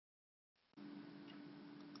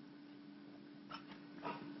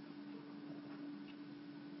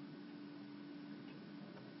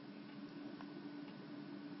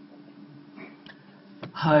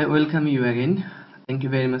Hi, welcome you again. Thank you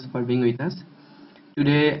very much for being with us.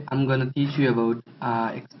 Today I'm gonna teach you about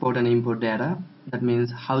export and import data. That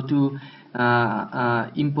means how to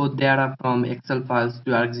import data from Excel files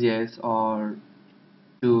to ArcGIS or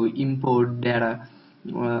to import data,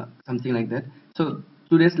 something like that. So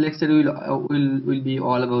today's lecture will be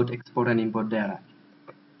all about export and import data.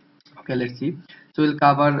 Okay, let's see. So we'll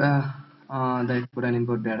cover the export and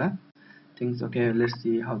import data things. Okay, let's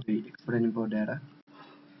see how to export and import data.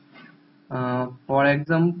 For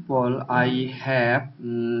example, I have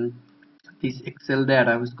this Excel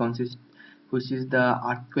data which is the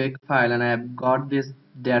earthquake file, and I have got this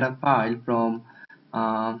data file from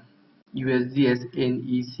uh, USGS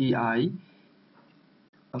NECI.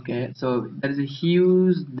 Okay, so there is a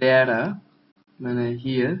huge data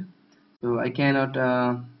here, so I cannot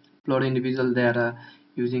plot individual data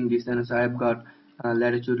using this, and so I've got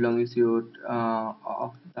latitude, longitude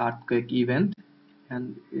of the earthquake event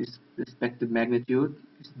and its respective magnitude,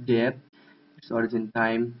 its depth, its origin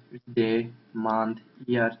time, its day, month,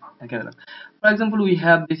 year, and catalog. For example, we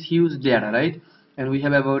have this huge data, right? And we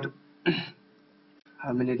have about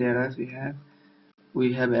how many data we have?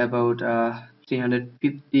 We have about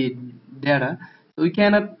 350 data. So we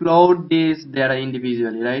cannot plot this data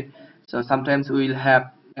individually, right? So sometimes we will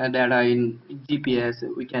have data in GPS.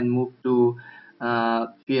 We can move to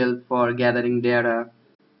field for gathering data.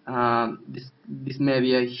 This may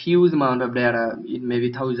be a huge amount of data. It may be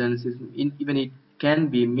thousands, even it can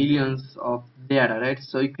be millions of data, right?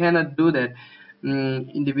 So you cannot do that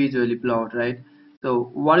individually plot, right? So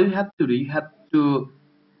what you have to do, you have to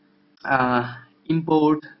uh,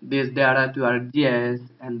 import this data to ArcGIS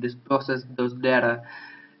and this process those data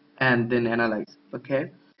and then analyze.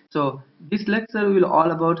 Okay, so this lecture will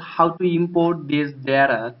all about how to import this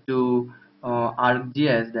data to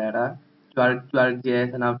ArcGIS data to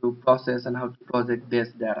ArcGIS, and how to process and how to project this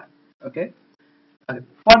data. Okay. Okay,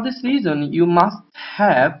 for this reason you must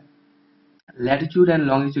have latitude and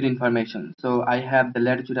longitude information. So I have the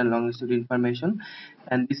latitude and longitude information,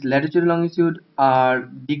 and this latitude and longitude are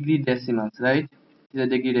degree decimals, right? These are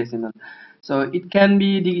degree decimal. So it can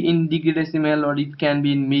be in degree decimal, or it can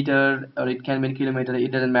be in meter, or it can be in kilometer.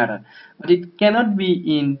 It doesn't matter, but it cannot be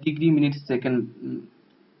in degree, minute, second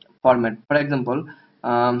format. For example,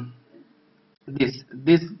 um, this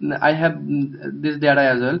I have this data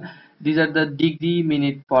as well. These are the degree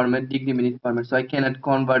minute format, so I cannot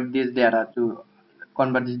convert this data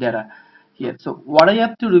here. So what I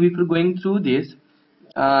have to do before going through this,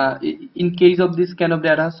 in case of this kind of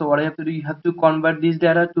data, so what I have to do, you have to convert this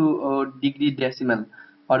data to degree decimal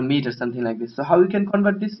or meter, something like this. So how you can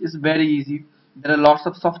convert this is very easy. There are lots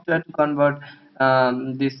of software to convert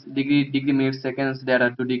this degree minute seconds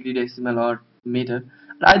data to degree decimal or meter.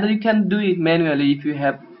 Either you can do it manually if you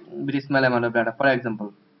have very small amount of data. For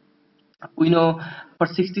example, we know for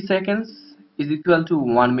 60 seconds is equal to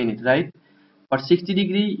 1 minute, right? For 60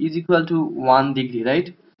 degree is equal to 1 degree,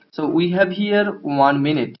 right? So we have here 1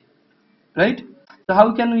 minute, right? So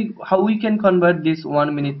how we can convert this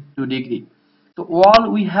 1 minute to degree? So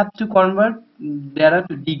all we have to convert data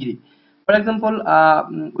to degree. For example,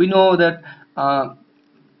 we know that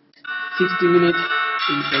 60 minutes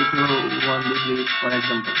is equal to 1 degree, for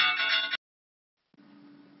example.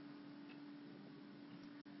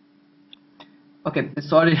 Okay,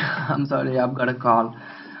 sorry. I'm sorry, I've got a call.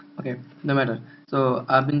 Okay, no matter. So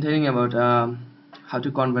I've been telling about how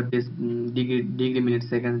to convert this degree minute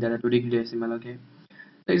seconds data to degree decimal. Okay,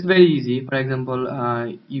 so it's very easy. For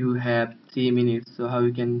example, you have 3 minutes, so how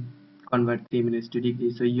you can convert 3 minutes to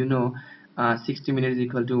degree? So 60 minutes is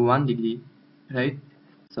equal to 1 degree, right?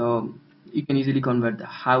 So you can easily convert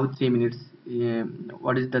how 3 minutes,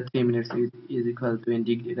 what is the 3 minutes is equal to in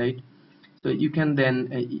degree, right? So you can then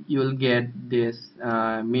you will get this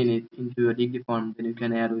minute into a degree form, then you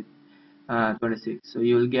can add with 26, so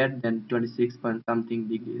you will get then 26 point something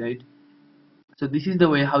degree, right? So this is the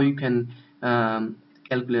way how you can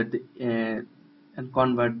calculate and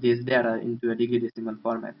convert this data into a degree decimal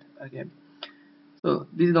format. Okay, so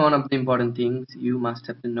this is one of the important things you must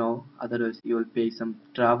have to know, otherwise you will pay some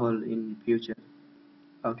trouble in future.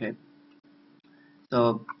 Okay,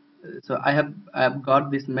 so I have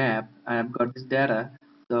got this map, I have got this data,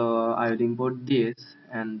 so I will import this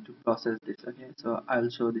and to process this. Okay, so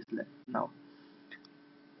I'll show this now.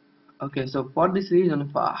 Okay, so for this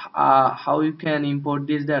reason, how you can import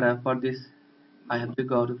this data, for this I have to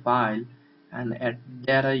go to file and add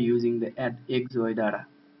data using the add xy data.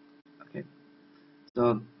 Okay,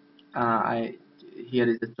 so I here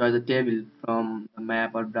is the choice a table from a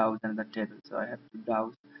map or browse another table. So I have to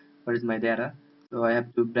browse what is my data, so I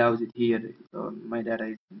have to browse it here. So my data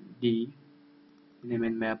is D. name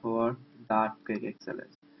and map over the earthquake Excel.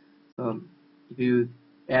 So if you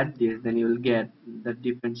add this, then you will get the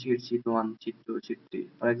different sheets: sheet 1, sheet 2, sheet 3.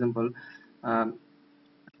 For example, um,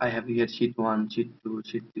 I have here sheet 1, sheet 2,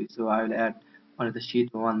 sheet 3. So I will add one of the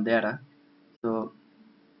sheet 1 data. So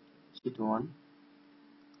sheet 1.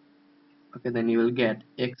 Okay, then you will get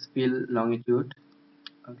X field longitude.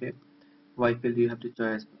 Okay, Y field you have to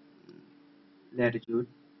choose latitude.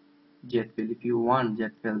 Z field, if you want Z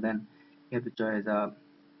field, then you have to choose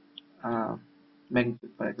uh,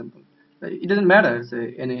 magnitude, for example. So it doesn't matter. So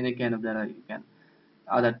any kind of data you can,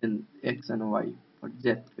 other than X and Y for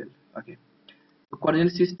Z field. Okay. So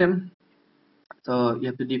coordinate system. So you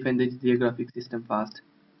have to define the geographic system first.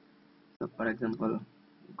 So for example,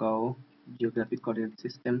 go geographic coordinate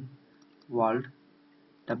system world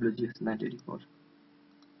WGS 984.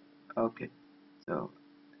 Okay. So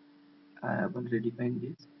I have already defined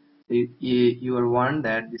this. So you are warned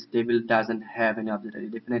that this table doesn't have any object ID.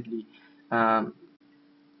 Definitely, um,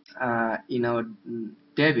 in our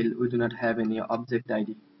table we do not have any object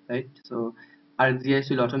ID, right? So ArcGIS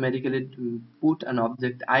will automatically put an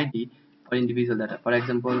object ID for individual data. For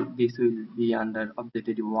example, this will be under object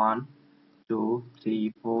ID 1, 2,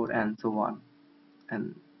 3, 4, and so on.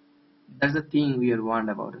 And that's the thing we are warned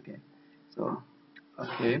about. Okay. So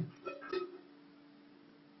okay.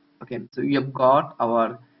 Okay, so we have got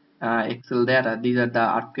our Excel data. These are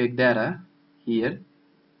the earthquake data here.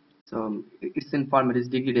 So its in format is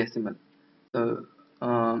degree decimal. So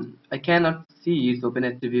I cannot see its open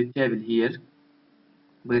attribute table here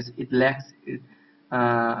because it lacks.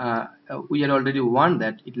 We are already warned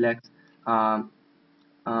that it lacks. Um,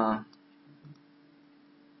 uh,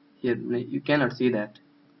 Here you cannot see that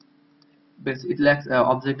because it lacks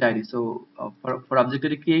object ID. So for object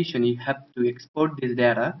ID creation, you have to export this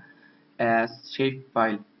data as shape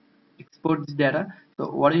file. Export this data. So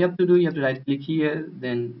what you have to do, you have to right click here,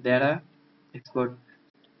 then data, export.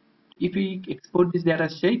 If we export this data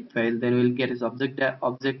shape file, then we'll get its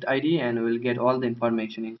object ID, and we'll get all the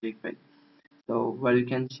information in shape file. So where you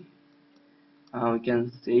can we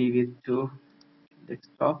can save it to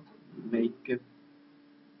desktop, make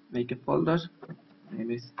a folder,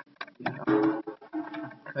 name is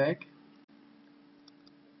quick.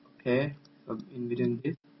 Okay, so in within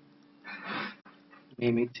this,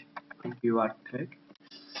 name it QR quick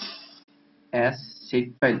as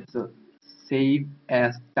shapefile. So save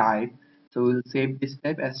as type. So we'll save this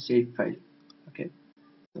type as shapefile. Okay.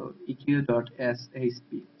 So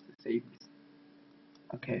eq.shp. Save this.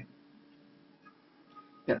 Okay.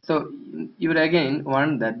 Yeah. So you would again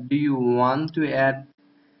want that. Do you want to add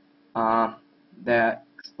uh, the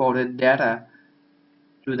exported data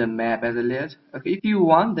to the map as a layer? Okay. If you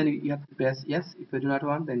want, then you have to press yes. If you do not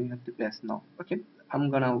want, then you have to press no. Okay. I'm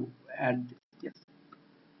gonna add yes.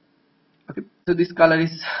 Okay, so this color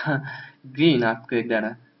is green earthquake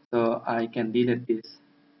data, so I can delete this.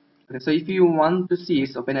 Okay, so if you want to see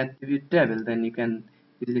its open attribute table, then you can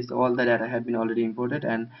use this. All the data have been already imported,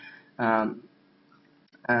 and um,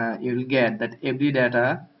 you will get that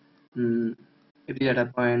um, every data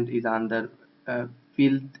point is under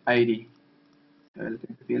field ID.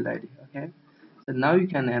 Field ID. Okay, so now you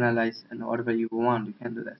can analyze, and whatever you want, you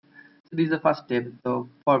can do that. So this is the first step. So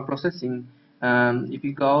for processing, if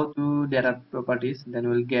you go to data properties, then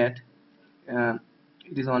we'll get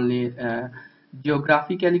it is only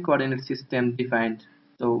geographically coordinate system defined.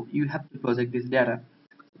 So you have to project this data.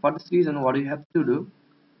 For this reason, what you have to do,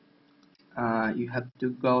 you have to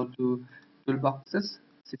go to toolboxes,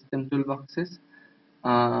 system toolboxes,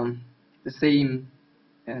 the same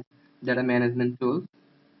data management tool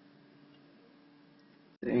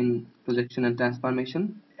in projection and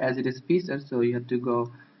transformation. As it is feature, so you have to go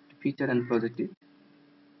to feature and project it.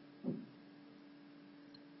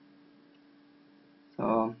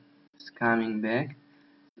 So it's coming back.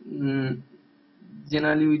 Mm,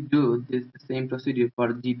 Generally we do this the same procedure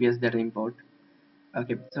for GPS data import.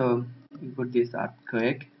 Okay, so input this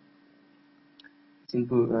earthquake. Its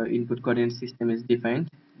input coordinate system is defined.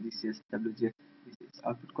 This is WGS. This is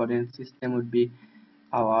output coordinate system would be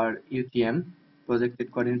our UTM,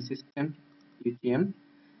 projected coordinate system, UTM,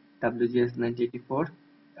 WGS 984.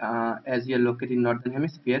 As we are located in northern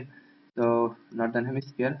hemisphere,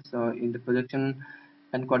 so in the projection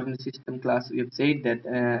and coordinate system class, we have said that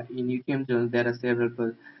in UTM zones there are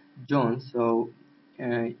several zones. So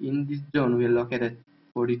in this zone we are located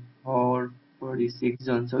 44, 46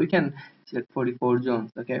 zones. So we can select 44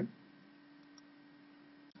 zones. Okay,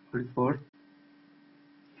 44.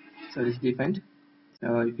 So it's defined.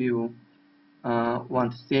 So if you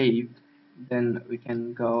want to save, then we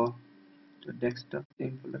can go to desktop,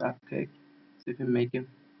 same folder, archive. So if you make a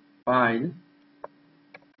file,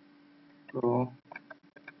 pro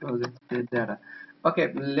projected data.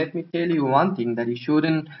 Okay, let me tell you one thing, that you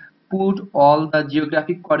shouldn't put all the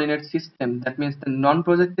geographic coordinate system. That means the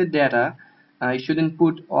non-projected data. You shouldn't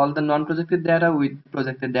put all the non-projected data with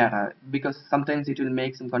projected data, because sometimes it will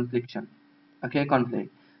make some confliction. Okay,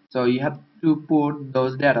 conflict. So you have to put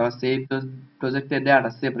those data, or save those projected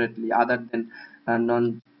data separately, other than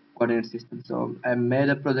non-coordinate system. So I made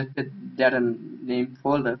a projected data name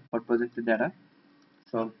folder for projected data.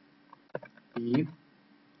 So if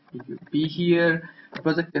P here,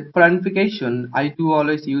 projected for unification, I do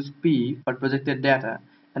always use P for projected data,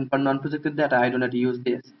 and for non-projected data I do not use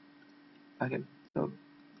this. Okay, so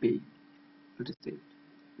P, let us say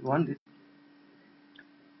you want this.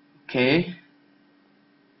 Okay.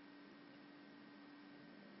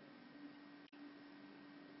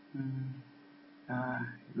 Hmm.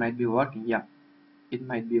 It might be working. Yeah, it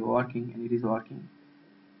might be working, and it is working.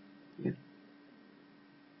 Yes,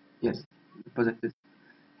 yes, the project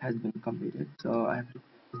has been completed. So I have to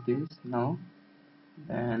close this now.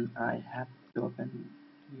 Then I have to reopen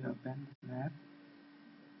this map.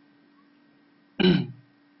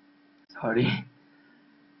 Sorry.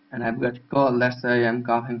 And I've got cold, that's why I'm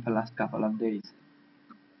coughing for last couple of days.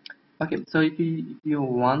 Okay, so if you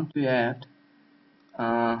want to add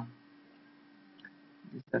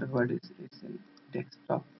this data, what is it's in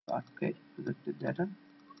desktop. Okay, projected data.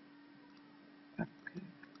 Okay,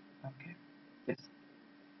 okay, yes,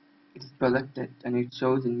 it's projected and it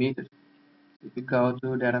shows in meters. If you go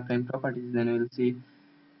to data frame properties, then you will see,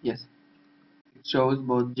 yes, it shows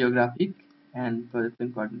both geographic and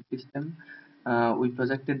projected coordinate system. We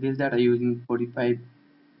projected this data using 45,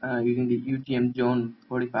 using the UTM zone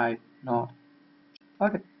 45 north.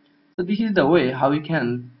 Okay, so this is the way how you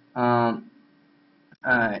can uh,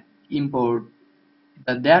 import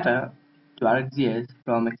the data to ArcGIS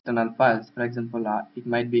from external files. For example, it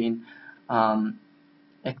might be in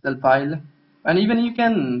Excel file, and even you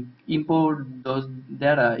can import those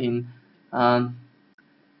data in um,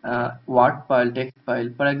 Word file, text file.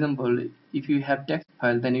 For example, if you have text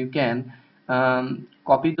file, then you can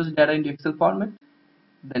copy those data into Excel format.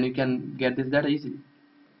 Then you can get this data easily.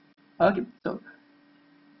 Okay, so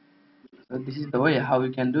this is the way how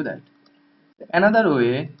you can do that. Another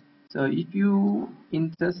way, so if you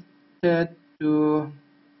interested to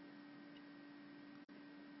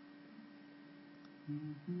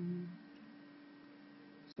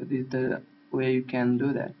so this is the way you can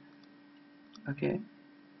do that. Okay,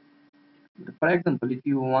 for example, if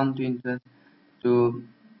you want to interest to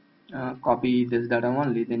copy this data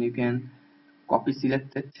only, then you can copy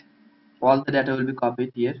selected, all the data will be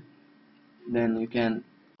copied here, then you can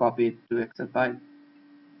copy it to Excel file.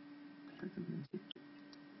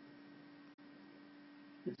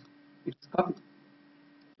 Yes, it's copied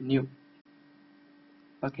new.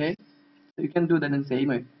 Okay, so you can do that in same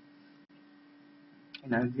way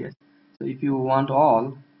in ArcGIS. So if you want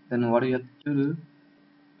all, then what you have to do,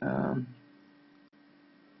 um,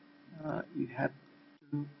 you have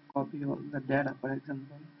to copy all the data. For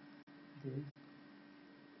example, this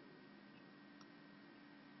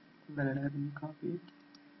the data has been copied,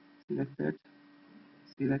 selected,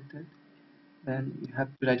 selected, then you have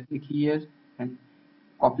to right click here and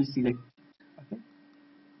copy select. Okay,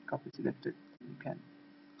 copy selected, you can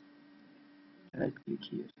right click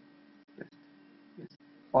here. Yes, yes,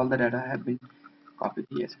 all the data have been copied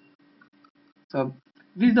here. So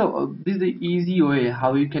this is the easy way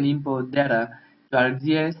how you can import data to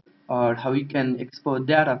ArcGIS, or how you can export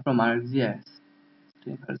data from ArcGIS.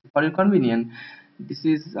 For your convenience, this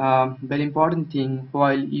is a very important thing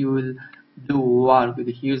while you will do work with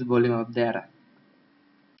a huge volume of data.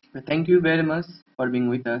 Thank you very much for being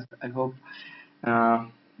with us. I hope uh,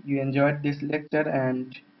 you enjoyed this lecture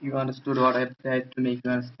and you understood what I tried to make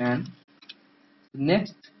you understand.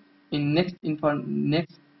 Next, in next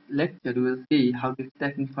lecture, we will see how to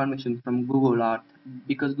extract information from Google Earth,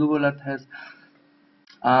 because Google Earth has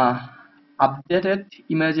uh, updated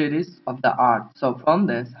images of the Earth. So from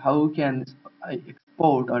this, how we can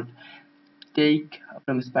export or take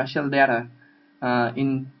from spatial data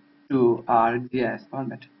into our GIS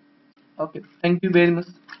format. Okay, thank you very much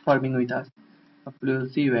for being with us. Hopefully we'll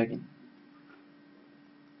see you again.